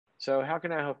So how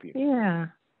can I help you? Yeah.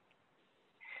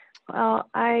 Well,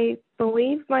 I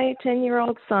believe my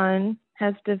 10-year-old son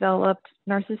has developed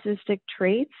narcissistic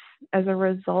traits as a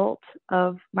result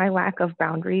of my lack of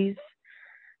boundaries.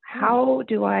 Hmm. How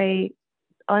do I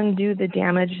undo the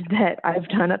damage that I've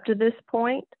done up to this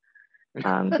point?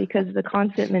 Because the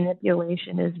constant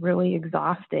manipulation is really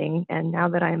exhausting. And now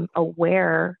that I'm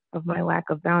aware of my lack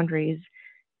of boundaries,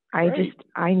 Great.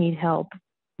 I need help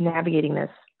navigating this.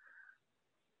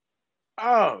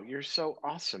 Oh, you're so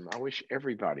awesome. I wish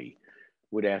everybody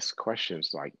would ask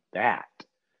questions like that.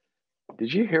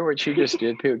 Did you hear what she just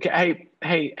did, Pooh?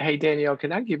 Hey, Danielle,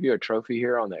 can I give you a trophy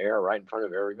here on the air right in front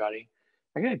of everybody?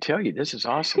 I got to tell you, this is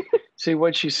awesome. See,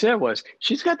 what she said was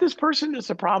she's got this person that's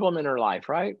a problem in her life,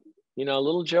 right?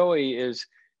 Little Joey is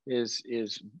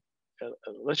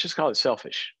let's just call it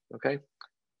selfish. Okay,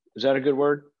 is that a good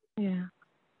word? Yeah.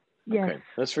 Yes. Okay,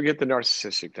 let's forget the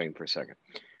narcissistic thing for a second.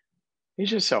 He's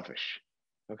just selfish.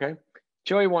 Okay,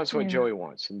 Joey wants what Yeah. Joey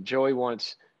wants, and Joey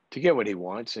wants to get what he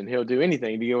wants, and he'll do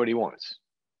anything to get what he wants.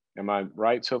 Am I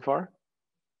right so far?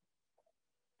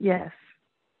 Yes.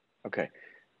 Okay.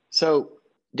 So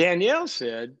Danielle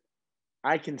said,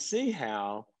 I can see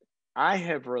how I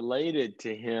have related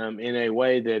to him in a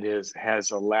way that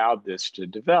has allowed this to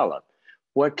develop.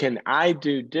 What can I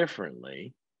do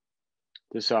differently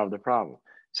to solve the problem?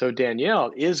 So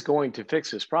Danielle is going to fix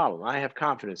this problem. I have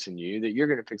confidence in you that you're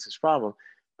going to fix this problem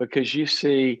because you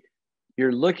see,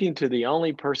 you're looking to the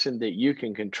only person that you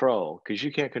can control because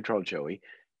you can't control Joey.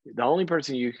 The only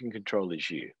person you can control is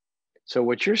you. So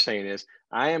what you're saying is,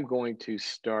 I am going to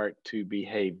start to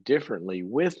behave differently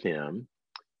with him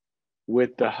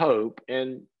with the hope.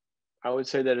 And I would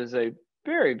say that is a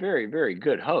very, very, very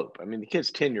good hope. I mean, the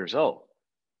kid's 10 years old,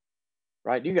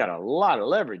 right? You got a lot of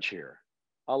leverage here,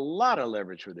 a lot of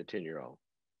leverage with a 10-year-old.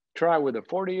 Try with a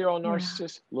 40-year-old Yeah.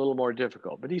 narcissist, a little more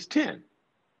difficult, but he's 10.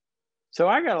 So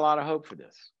I got a lot of hope for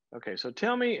this. Okay, so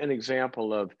tell me an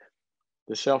example of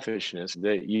the selfishness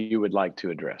that you would like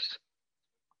to address.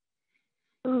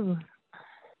 Ooh.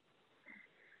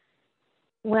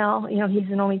 Well, he's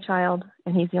an only child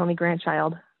and he's the only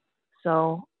grandchild.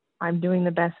 So I'm doing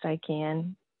the best I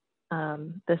can.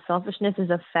 The selfishness is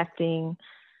affecting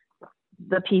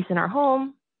the peace in our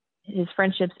home, his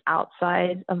friendships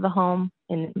outside of the home,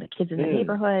 and the kids in the Mm,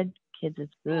 neighborhood, kids at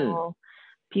mm. school.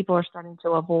 People are starting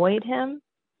to avoid him.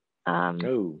 Um,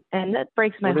 Oh, and that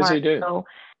breaks my what does he heart. do? So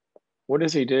What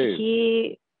does he do?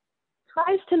 he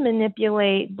tries to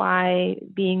manipulate by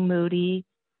being moody.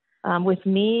 With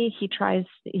me, he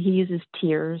uses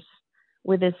tears.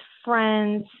 With his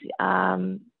friends,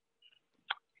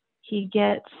 he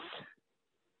gets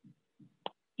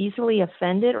easily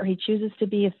offended, or he chooses to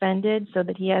be offended so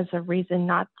that he has a reason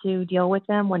not to deal with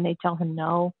them when they tell him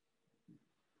no.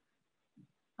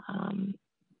 Um,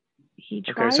 he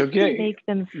Okay, tries so to make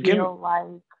them give feel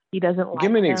like he doesn't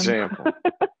give like me an them. example.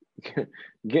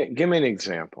 Give me an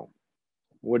example.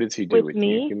 What does he do With with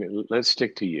you? me, Let's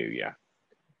stick to you. Yeah.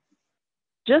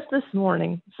 just this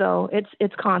morning, so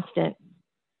it's constant.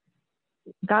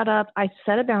 Got up, I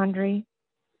set a boundary.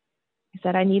 I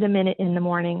said I need a minute in the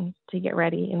morning to get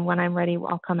ready, and when I'm ready,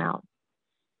 I'll come out.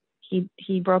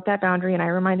 He broke that boundary, and I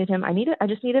reminded him I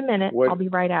just need a minute. What I'll be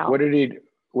right what out. did he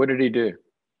what did he do?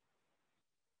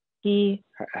 He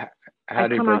I How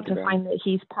did he come break out the to boundary? find that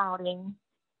he's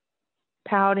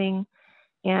pouting,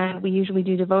 and we usually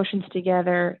do devotions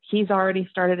together. He's already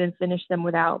started and finished them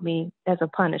without me as a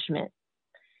punishment.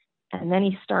 And then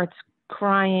he starts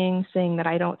crying, saying that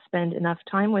I don't spend enough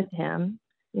time with him.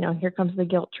 Here comes the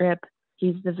guilt trip.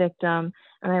 He's the victim.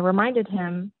 And I reminded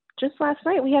him just last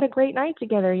night, we had a great night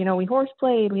together. We horse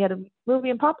played, we had a movie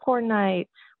and popcorn night.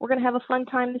 We're going to have a fun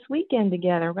time this weekend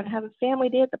together. We're going to have a family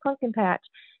day at the pumpkin patch.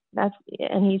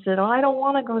 And he said, oh, I don't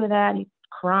want to go to that. He's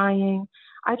crying.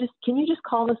 Can you just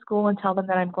call the school and tell them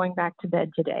that I'm going back to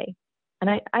bed today? And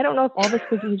I don't know if all this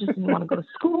because he just didn't want to go to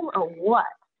school or what.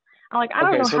 I don't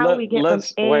Okay, know so how we get from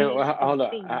let's wait, A to hold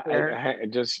on. C here.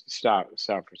 Just stop for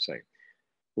a second.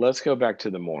 Let's go back to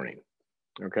the morning.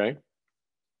 Okay.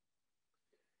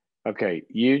 Okay.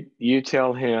 You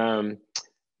tell him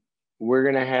we're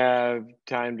gonna have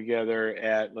time together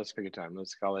at, let's pick a time.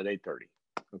 Let's call it 8:30.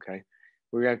 Okay.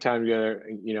 We're gonna have time together.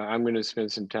 I'm gonna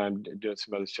spend some time doing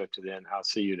some other stuff to then. I'll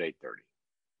see you at 8:30.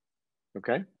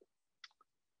 Okay.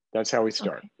 That's how we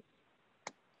start. Okay.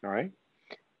 All right.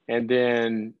 And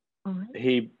then All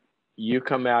right. you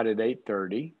come out at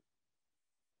 8:30,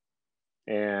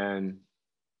 and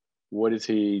what has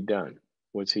he done?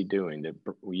 What's he doing that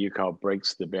you call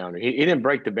breaks the boundary? He didn't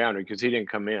break the boundary because he didn't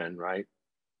come in, right?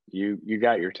 You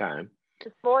got your time.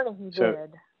 This morning he So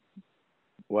did.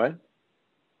 what?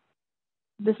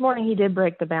 This morning he did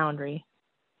break the boundary.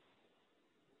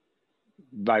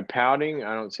 By pouting,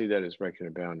 I don't see that as breaking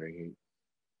a boundary.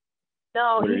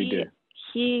 No, What did he do?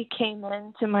 He came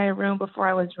into my room before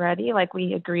I was ready, like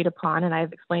we agreed upon, and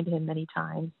I've explained to him many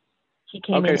times. He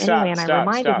came in anyway, and I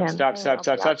reminded him. Stop.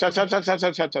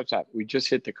 We just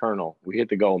hit the kernel. We hit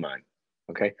the gold mine.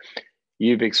 Okay.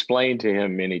 You've explained to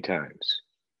him many times.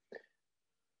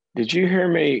 Did you hear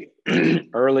me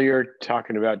earlier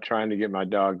talking about trying to get my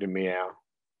dog to meow?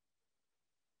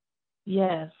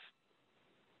 Yes.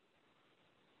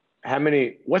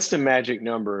 What's the magic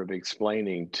number of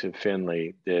explaining to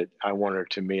Finley that I want her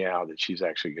to meow, that she's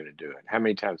actually going to do it? How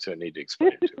many times do I need to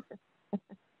explain it to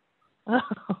her?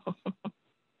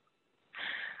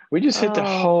 We just hit the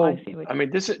whole, I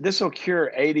mean, this will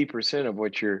cure 80% of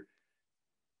what you're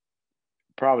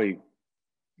probably,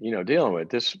 dealing with.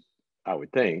 This, I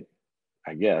would think,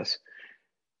 I guess.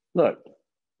 Look,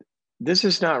 this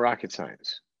is not rocket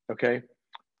science, okay?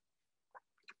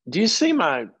 Do you see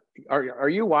are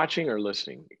you watching or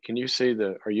listening? Can you see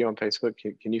are you on Facebook?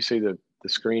 Can you see the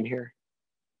screen here?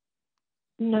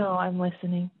 No, I'm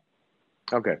listening.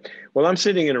 Okay. Well, I'm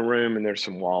sitting in a room and there's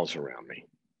some walls around me,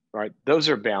 right? Those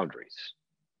are boundaries.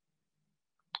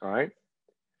 All right.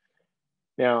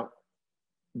 Now,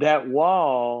 that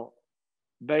wall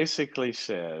basically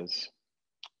says,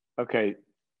 okay,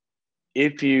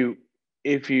 if you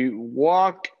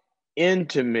walk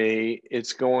into me,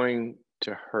 it's going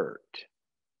to hurt.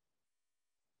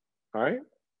 All right.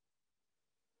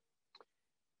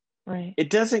 Right. It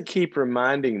doesn't keep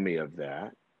reminding me of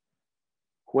that.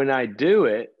 When I do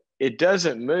it, it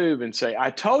doesn't move and say,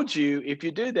 I told you if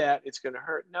you do that, it's going to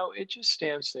hurt. No, it just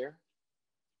stands there.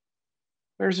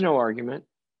 There's no argument.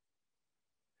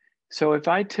 So if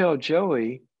I tell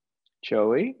Joey,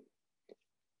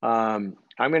 I'm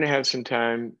going to have some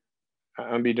time. I'm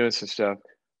going to be doing some stuff.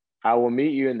 I will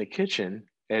meet you in the kitchen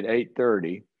at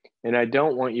 8:30, and I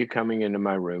don't want you coming into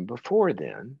my room before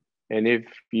then. And if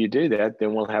you do that,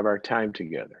 then we'll have our time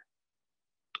together.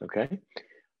 Okay?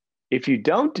 If you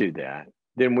don't do that,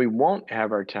 then we won't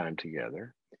have our time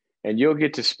together, and you'll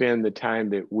get to spend the time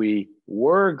that we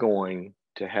were going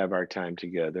to have our time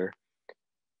together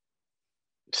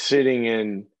sitting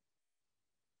in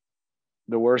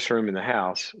the worst room in the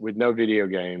house with no video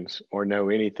games or no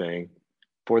anything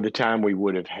for the time we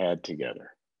would have had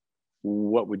together.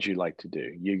 What would you like to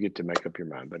do? You get to make up your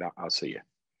mind, but I'll see you.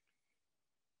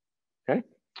 Okay?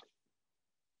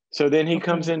 So then he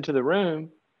comes into the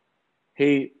room,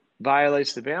 he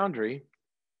violates the boundary,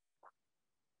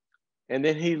 and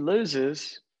then he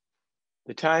loses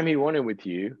the time he wanted with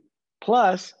you,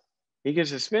 plus he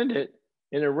gets to spend it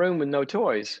in a room with no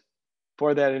toys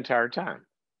for that entire time.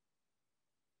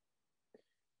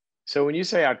 So when you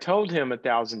say, I told him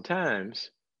 1,000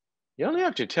 times, you only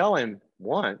have to tell him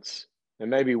once and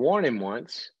maybe warn him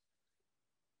once.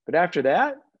 But after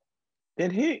that,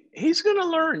 then he's going to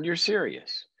learn you're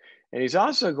serious. And he's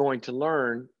also going to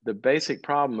learn the basic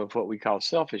problem of what we call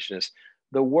selfishness.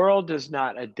 The world does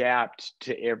not adapt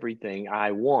to everything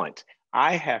I want.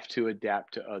 I have to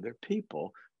adapt to other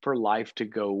people for life to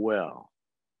go well.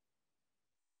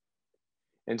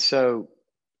 And so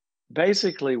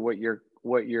basically what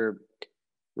you're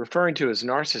referring to as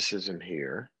narcissism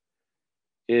here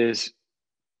is,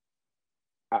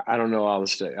 I don't know all the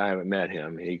stuff. I haven't met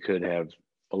him. He could have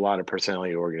a lot of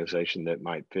personality organization that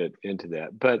might fit into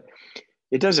that, but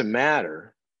it doesn't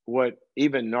matter. What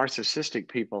even narcissistic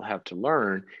people have to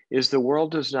learn is the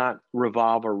world does not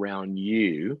revolve around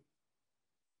you.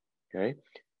 Okay.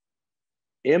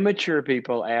 Immature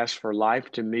people ask for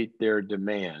life to meet their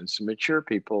demands. Mature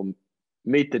people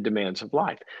meet the demands of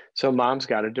life. So mom's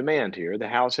got a demand here. The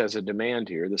house has a demand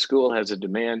here. The school has a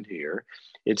demand here.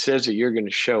 It says that you're going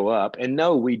to show up. And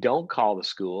no, we don't call the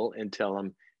school and tell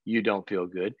them you don't feel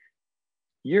good.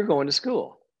 You're going to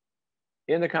school.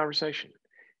 In the conversation.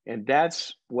 And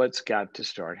that's what's got to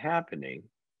start happening,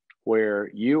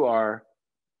 where you are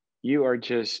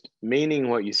just meaning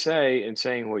what you say and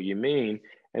saying what you mean.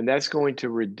 And that's going to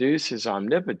reduce his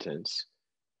omnipotence.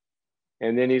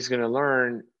 And then he's going to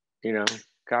learn,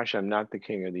 gosh, I'm not the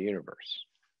king of the universe.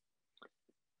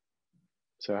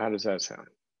 So how does that sound?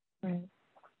 Right.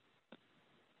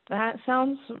 That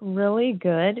sounds really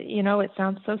good. It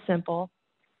sounds so simple.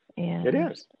 And it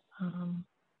is.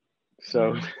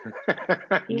 So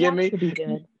he wants to be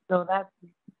good. So that's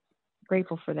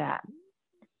grateful for that.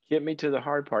 Get me to the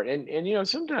hard part. And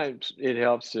sometimes it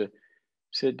helps to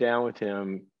sit down with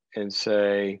him and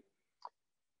say,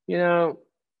 I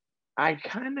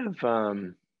kind of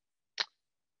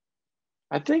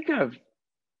I think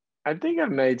I think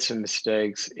I've made some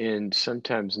mistakes in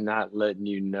sometimes not letting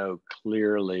you know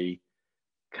clearly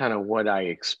kind of what I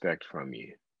expect from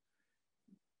you.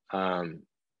 Um,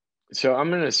 so I'm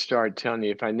going to start telling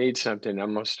you if I need something,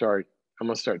 I'm going to start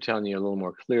telling you a little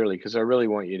more clearly because I really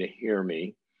want you to hear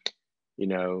me.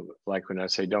 Like when I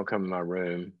say don't come in my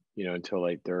room, until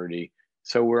 8:30.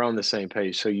 So we're on the same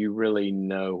page. So you really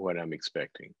know what I'm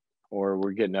expecting. Or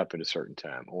we're getting up at a certain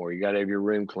time, or you got to have your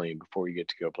room clean before you get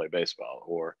to go play baseball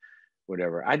or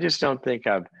whatever. I just don't think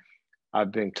I've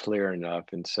been clear enough.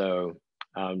 And so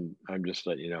I'm just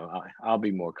letting you know I'll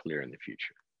be more clear in the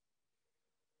future.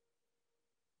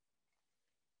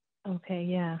 Okay,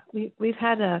 yeah. We've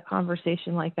had a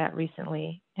conversation like that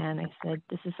recently, and I said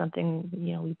this is something,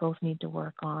 we both need to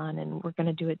work on, and we're going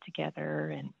to do it together,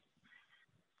 and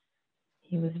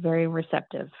he was very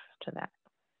receptive to that.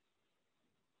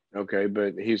 Okay,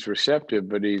 but he's receptive,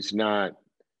 but he's not.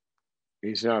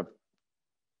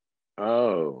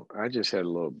 Oh, I just had a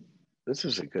little, this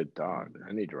is a good thought.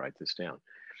 I need to write this down.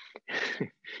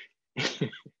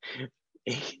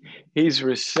 He's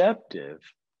receptive,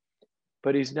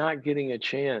 but he's not getting a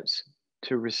chance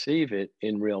to receive it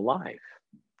in real life.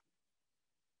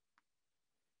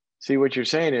 See, what you're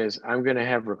saying is, I'm going to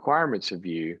have requirements of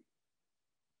you,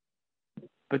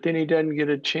 but then he doesn't get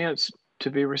a chance to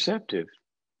be receptive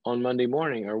on Monday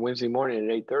morning or Wednesday morning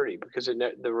at 8:30 because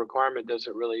the requirement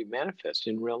doesn't really manifest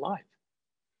in real life.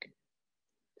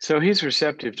 So he's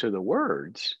receptive to the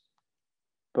words,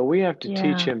 but we have to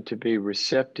teach him to be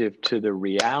receptive to the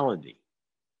reality.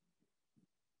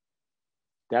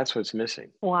 That's what's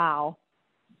missing. Wow.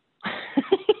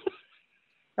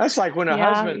 That's like when a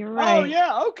husband, you're right. Oh,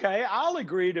 yeah, okay, I'll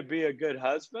agree to be a good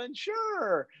husband.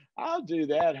 Sure, I'll do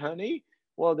that, honey.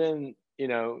 Well, then,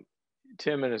 10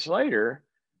 minutes later,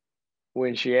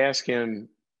 when she asks him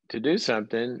to do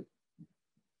something,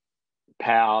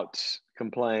 pouts,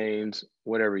 complains,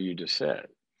 whatever you just said.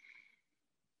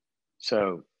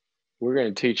 So we're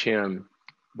going to teach him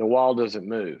the wall doesn't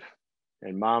move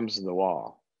and mom's the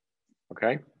wall.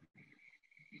 Okay?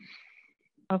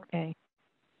 Okay.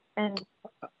 And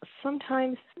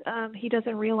sometimes he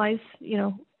doesn't realize,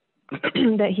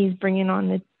 that he's bringing on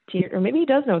the tear, or maybe he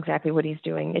does know exactly what he's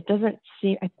doing. It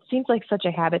seems like such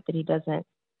a habit that he doesn't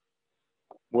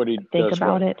think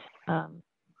about it.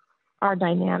 Our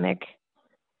dynamic,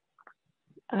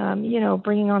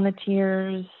 bringing on the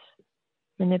tears,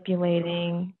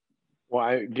 manipulating.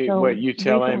 Well, what you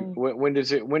tell him, when does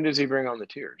he bring on the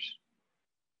tears?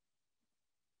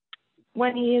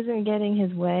 When he isn't getting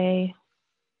his way.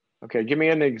 Okay, give me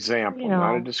an example,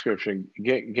 not a description.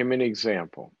 Give me an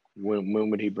example. When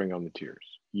would he bring on the tears?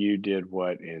 You did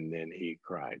what, and then he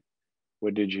cried.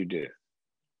 What did you do?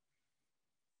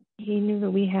 He knew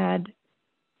that we had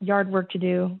yard work to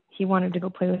do. He wanted to go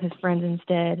play with his friends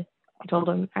instead. I told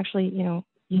him, actually, you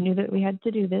knew that we had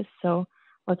to do this, so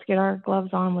let's get our gloves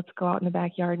on. Let's go out in the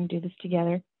backyard and do this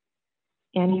together.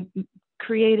 And he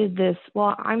created this,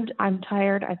 well, I'm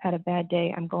tired. I've had a bad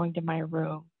day. I'm going to my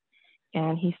room.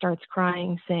 And he starts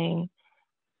crying, saying,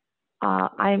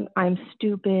 I'm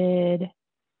stupid.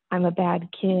 I'm a bad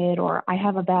kid, or I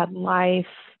have a bad life.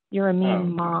 You're a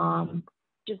mean mom.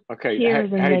 Just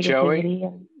tears and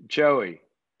negativity. Joey,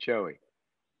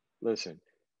 listen.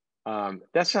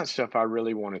 That's not stuff I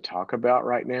really want to talk about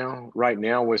right now. Right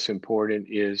now, what's important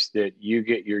is that you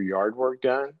get your yard work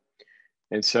done.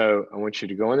 And so I want you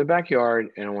to go in the backyard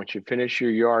and I want you to finish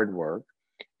your yard work.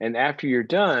 And after you're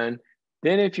done,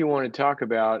 then if you want to talk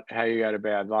about how you got a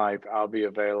bad life, I'll be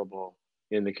available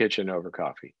in the kitchen over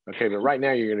coffee. Okay, but right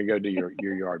now you're going to go do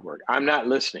your yard work. I'm not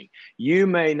listening. You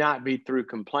may not be through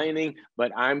complaining,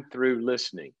 but I'm through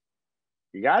listening.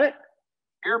 You got it?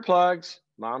 Earplugs.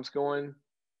 Mom's going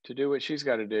to do what she's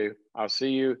got to do. I'll see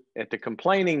you at the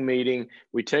complaining meeting.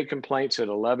 We take complaints at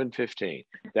 11:15.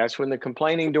 That's when the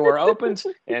complaining door opens,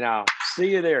 and I'll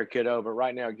see you there, kiddo. But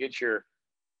right now, get your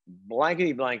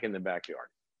blankety blank in the backyard.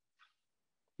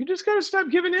 You just got to stop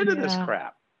giving into this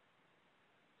crap.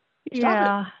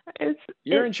 Stop it.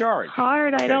 You're in charge. It's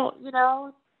hard. Okay. I don't,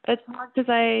 it's hard because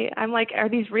I'm like, are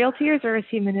these real tears or is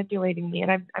he manipulating me?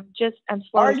 And I'm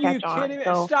slow to catch on. Are you kidding me?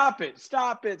 So. Stop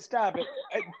it.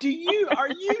 Are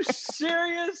you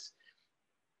serious?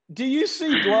 Do you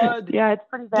see blood? Yeah, it's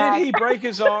pretty bad. Did he break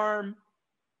his arm?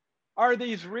 Are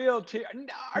these real tears?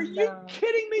 Are you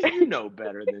kidding me? You know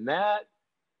better than that.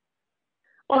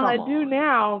 Well, I do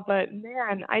now, but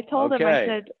man, I told him, I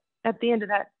said, at the end of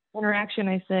that interaction,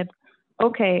 I said,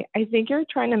 okay, I think you're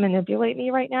trying to manipulate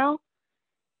me right now.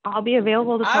 I'll be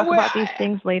available to talk about these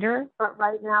things later, but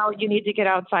right now you need to get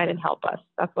outside and help us.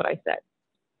 That's what I said.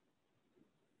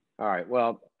 All right.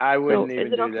 Well, I So wouldn't is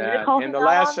even it do okay to that. call And him the out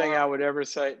last on thing that? I would ever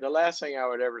say, the last thing I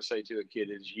would ever say to a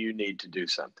kid is, you need to do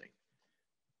something.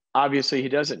 Obviously, he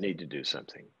doesn't need to do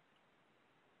something.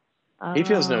 He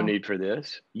feels no Oh, need for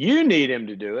this. You need him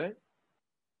to do it.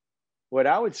 What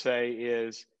I would say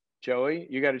is, Joey,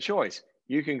 you got a choice.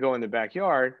 You can go in the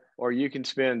backyard, or you can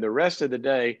spend the rest of the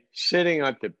day sitting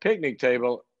at the picnic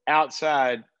table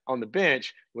outside on the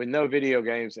bench with no video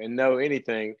games and no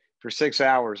anything for 6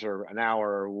 hours or an hour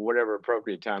or whatever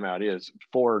appropriate timeout is,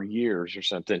 4 years or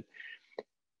something.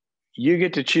 You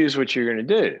get to choose what you're going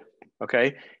to do.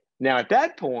 Okay. Now, at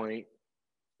that point,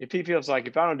 if he feels like,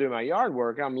 if I don't do my yard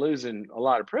work, I'm losing a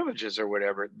lot of privileges or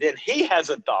whatever, then he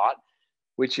has a thought,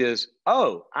 which is,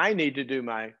 oh, I need to do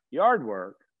my yard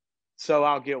work so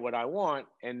I'll get what I want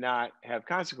and not have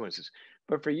consequences.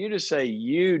 But for you to say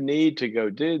you need to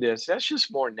go do this, that's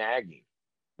just more nagging.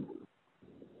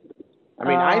 I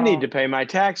mean, I need oh, to pay my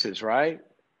taxes, right?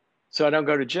 So I don't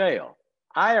go to jail.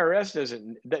 IRS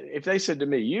doesn't, if they said to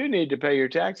me, you need to pay your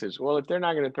taxes, well, if they're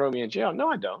not going to throw me in jail, no,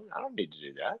 I don't. I don't need to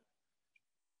do that.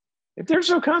 If there's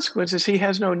no consequences, he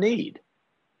has no need.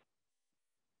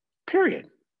 Period.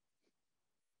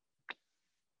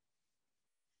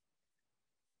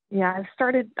 yeah.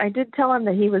 I did tell him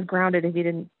that he was grounded if he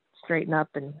didn't straighten up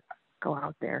and go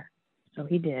out there. So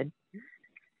he did.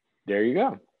 There you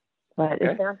go. But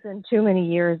Okay. if there's been too many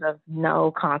years of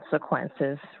no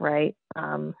consequences, right?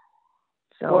 Well,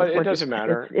 So it doesn't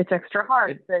matter. it's extra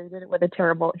hard. It, So he did it with a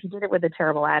terrible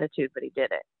attitude, but he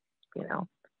did it, you know.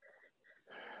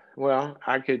 well,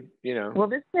 I could, Will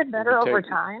this get you better could over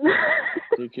take, time?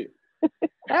 you could,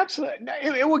 absolutely.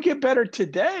 It will get better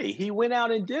today. He went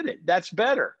out and did it. That's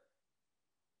better.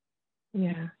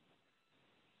 Yeah.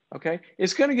 Okay.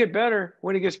 It's going to get better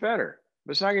when it gets better,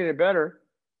 but it's not going to get better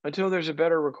until there's a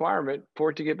better requirement for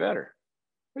it to get better.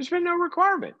 There's been no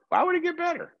requirement. Why would it get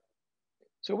better?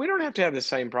 So we don't have to have the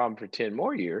same problem for 10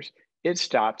 more years. It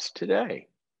stops today.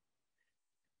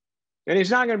 And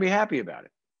he's not going to be happy about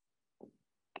it.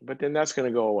 But then that's going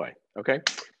to go away. Okay.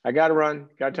 I got to run,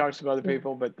 got to talk to some other Yeah.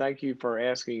 people, but thank you for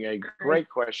asking a Great. great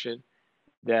question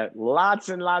that lots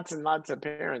and lots and lots of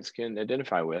parents can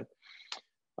identify with.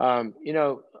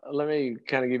 Let me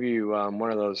kind of give you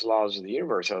one of those laws of the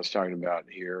universe I was talking about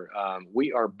here.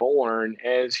 We are born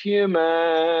as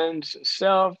humans,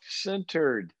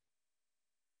 self-centered,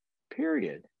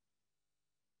 period.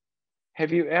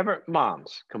 Have you ever,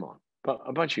 moms, come on,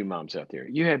 a bunch of you moms out there,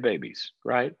 you had babies,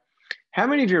 right? How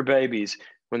many of your babies,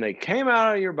 when they came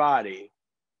out of your body,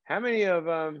 how many of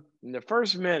them in the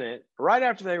first minute, right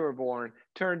after they were born,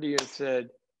 turned to you and said,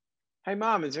 hey,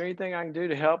 mom, is there anything I can do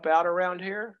to help out around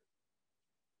here?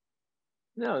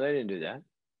 No, they didn't do that.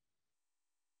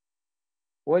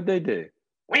 What'd they do?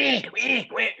 Wink,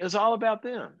 wink, wink. It was all about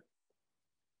them.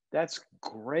 That's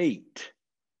great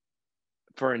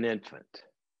for an infant.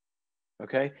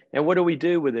 Okay. And what do we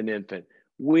do with an infant?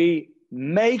 We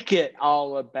make it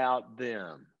all about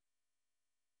them.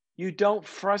 You don't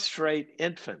frustrate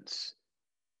infants.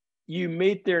 You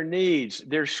meet their needs.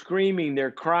 They're screaming,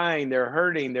 they're crying, they're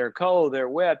hurting, they're cold, they're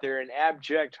wet, they're in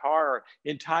abject horror,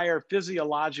 entire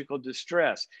physiological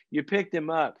distress. You pick them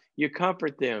up, you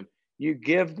comfort them, you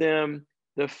give them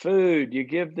the food, you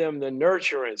give them the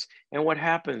nurturance. And what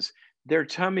happens? Their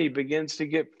tummy begins to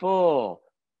get full.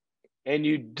 And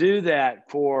you do that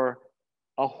for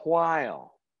a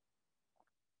while.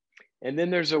 And then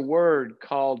there's a word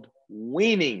called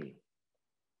weaning.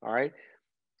 All right.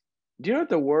 Do you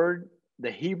know what the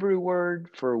Hebrew word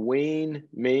for wean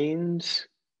means?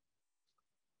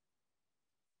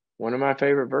 One of my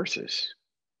favorite verses.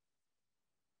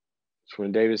 It's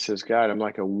when David says, God, I'm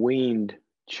like a weaned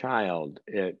child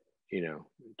at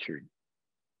your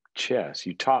chest.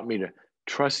 You taught me to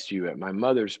trust you at my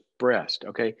mother's breast.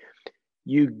 Okay.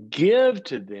 You give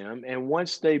to them, and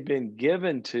once they've been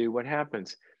given to, what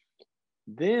happens?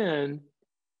 Then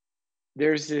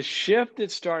there's this shift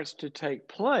that starts to take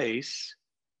place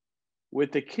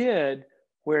with the kid,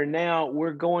 where now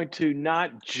we're going to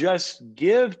not just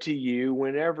give to you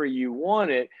whenever you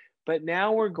want it, but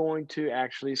now we're going to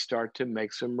actually start to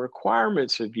make some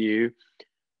requirements of you,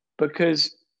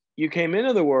 because you came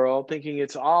into the world thinking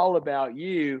it's all about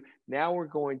you. Now we're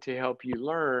going to help you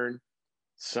learn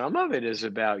some of it is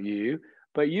about you,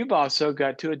 but you've also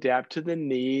got to adapt to the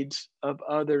needs of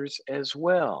others as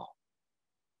well.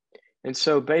 And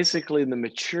so basically the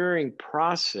maturing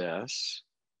process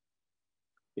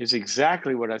is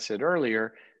exactly what I said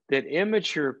earlier, that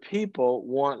immature people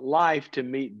want life to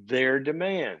meet their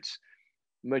demands.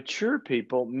 Mature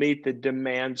people meet the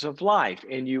demands of life.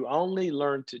 And you only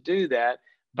learn to do that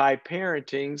by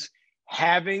parenting's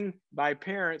by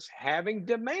parents having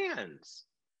demands.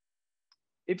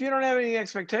 If you don't have any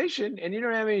expectation and you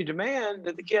don't have any demand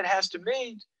that the kid has to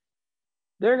meet,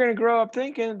 they're going to grow up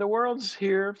thinking the world's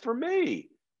here for me.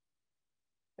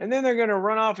 And then they're going to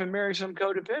run off and marry some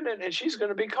codependent, and she's going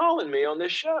to be calling me on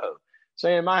this show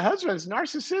saying, my husband's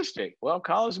narcissistic. Well,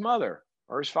 call his mother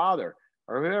or his father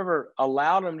or whoever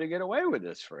allowed him to get away with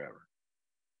this forever.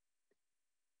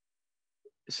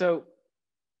 So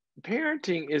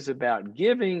parenting is about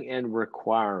giving and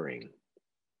requiring.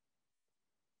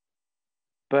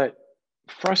 But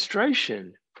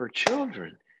frustration for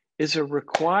children is a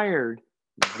required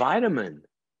vitamin.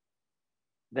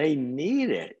 They need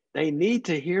it. They need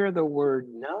to hear the word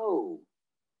no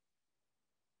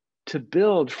to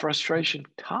build frustration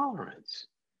tolerance.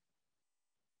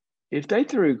 If they,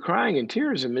 through crying and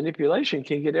tears and manipulation,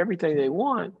 can get everything they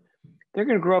want, they're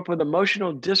going to grow up with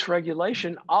emotional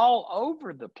dysregulation all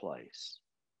over the place,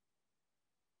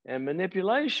 and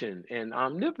manipulation and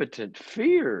omnipotent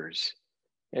fears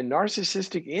and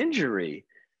narcissistic injury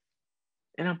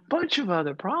and a bunch of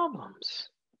other problems.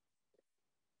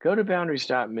 Go to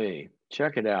boundaries.me.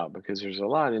 Check it out, because there's a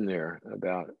lot in there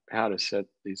about how to set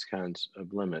these kinds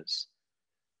of limits.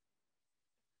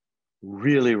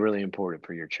 Really, really important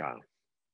for your child.